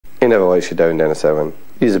He never lets you down, Denis Irwin.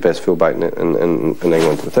 He's the best fullback in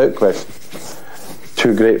England, without question.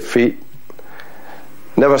 2 great feet.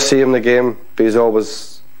 Never see him in the game, but he's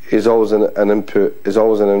always an input. He's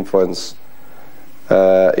always an influence.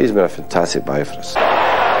 He's been a fantastic buy for us.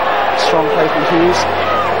 Strong play from Hughes.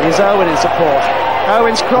 Here's Irwin in support.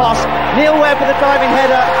 Irwin's cross. Neil Webb with a driving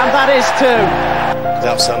header, and that is 2. He's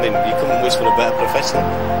outstanding. You couldn't wish for a better professional.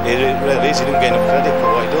 He really is. He didn't get enough credit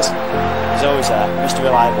for what he does. He's always there, Mr.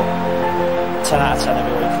 Reliable. 10 out of 10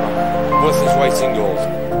 every week for him. Worth his weight in gold.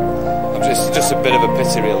 It's just a bit of a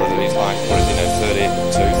pity, really, that he's like, what is he now,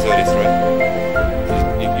 32,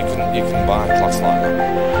 33. You can buy a class like that.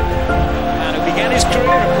 And who began his career,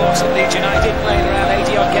 of course, at Leeds United, playing around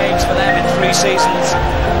 80-odd games for them in 3 seasons.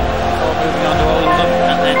 Before moving on to Oldham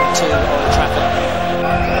and then to Old Trafford.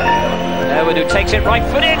 Irwin, who takes it right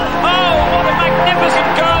foot in. Oh, what a magnificent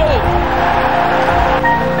goal!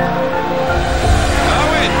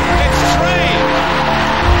 Irwin hits 3.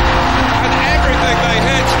 And everything they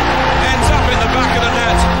hit ends up in the back of the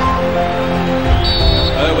net.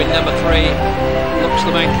 Irwin, number 3, looks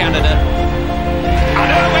the main candidate. And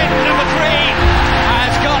Irwin, number 3,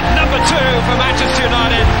 has got number 2 for Manchester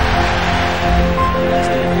United.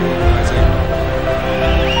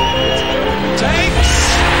 Takes.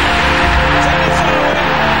 Denis Irwin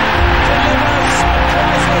delivers a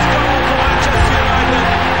priceless goal for Manchester United.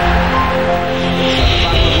 The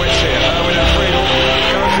battle of wits here. Irwin and Friedel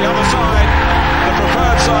goes the other side. The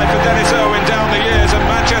preferred side for Denis Irwin down the years, and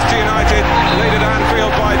Manchester United lead at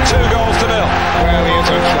Anfield by 2 goals to 0. Well, he is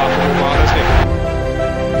a sharp little one, isn't he?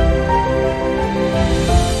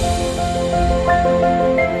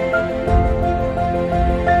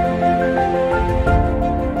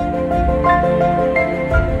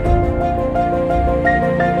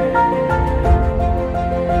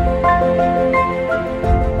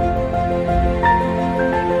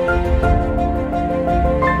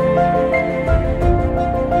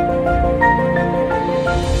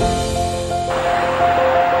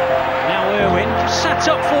 Sat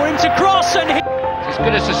up for him to cross, and it's as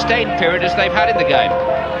good a sustained period as they've had in the game.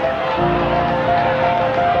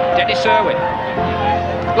 Denis Irwin.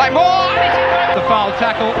 Like more! The foul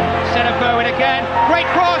tackle. Set up Irwin again. Great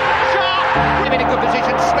cross. Shot! In a good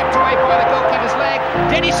position. Slipped away by the goalkeeper's leg.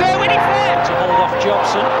 Denis Irwin in front. To hold off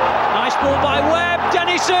Jobson. Nice ball by Webb.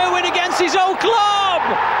 Denis Irwin against his old club.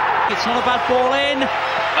 It's not a bad ball in.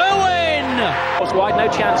 Irwin! Was wide,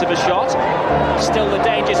 no chance of a shot. Still the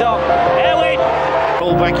danger's on. Irwin!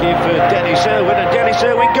 Ball back here for Denis Irwin, and Denis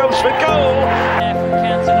Irwin goes for goal. There from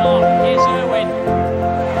Canton on. Here's Irwin.